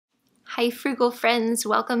Hi Frugal friends,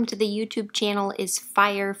 welcome to the YouTube channel Is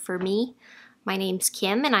Fire For Me. My name's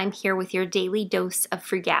Kim and I'm here with your daily dose of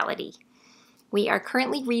frugality. We are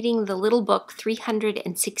currently reading the little book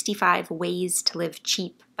 365 Ways to Live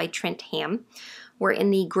Cheap by Trent Ham. We're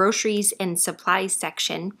in the groceries and supplies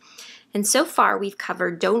section, and so far we've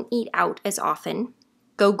covered don't eat out as often,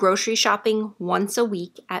 go grocery shopping once a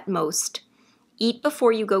week at most, eat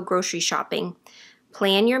before you go grocery shopping,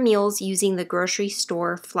 plan your meals using the grocery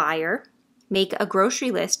store flyer, make a grocery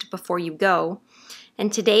list before you go,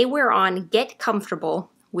 and today we're on get comfortable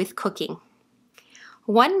with cooking.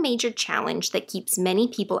 One major challenge that keeps many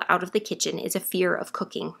people out of the kitchen is a fear of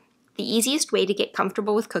cooking. The easiest way to get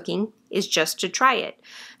comfortable with cooking is just to try it,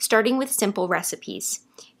 starting with simple recipes.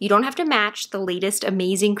 You don't have to match the latest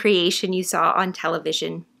amazing creation you saw on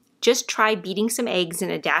television. Just try beating some eggs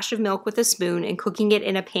in a dash of milk with a spoon and cooking it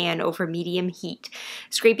in a pan over medium heat,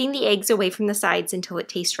 scraping the eggs away from the sides until it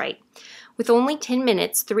tastes right. With only 10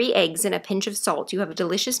 minutes, 3 eggs, and a pinch of salt, you have a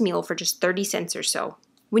delicious meal for just 30 cents or so.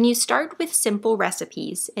 When you start with simple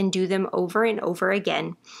recipes and do them over and over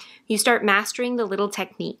again, you start mastering the little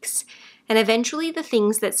techniques, and eventually the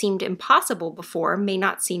things that seemed impossible before may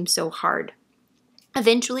not seem so hard.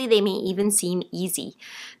 Eventually, they may even seem easy.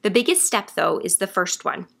 The biggest step, though, is the first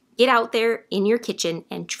one. Get out there in your kitchen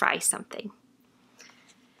and try something.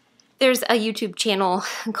 There's a YouTube channel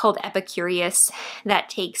called Epicurious that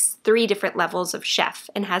takes 3 different levels of chef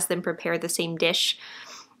and has them prepare the same dish.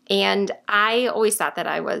 And I always thought that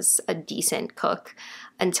I was a decent cook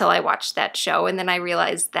until I watched that show. And then I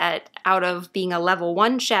realized that out of being a level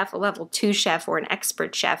 1 chef, a level 2 chef, or an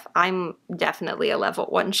expert chef, I'm definitely a level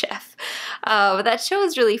 1 chef. But that show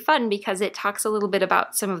is really fun because it talks a little bit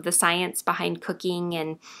about some of the science behind cooking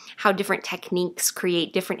and how different techniques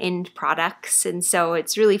create different end products. And so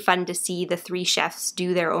it's really fun to see the 3 chefs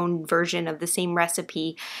do their own version of the same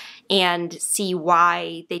recipe and see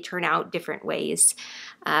why they turn out different ways.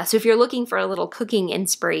 So if you're looking for a little cooking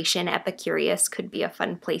inspiration, Epicurious could be a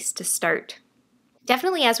fun place to start.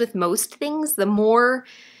 Definitely, as with most things, the more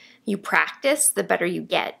you practice, the better you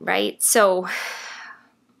get, right? So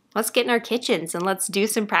let's get in our kitchens and let's do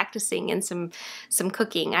some practicing and some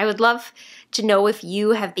cooking. I would love to know if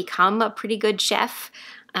you have become a pretty good chef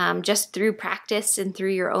just through practice and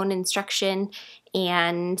through your own instruction.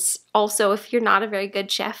 And also, if you're not a very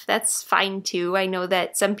good chef, that's fine too. I know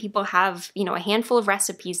that some people have, a handful of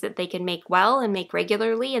recipes that they can make well and make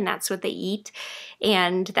regularly, and that's what they eat.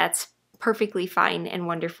 And that's perfectly fine and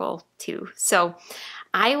wonderful too. So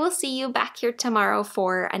I will see you back here tomorrow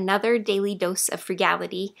for another daily dose of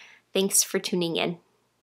frugality. Thanks for tuning in.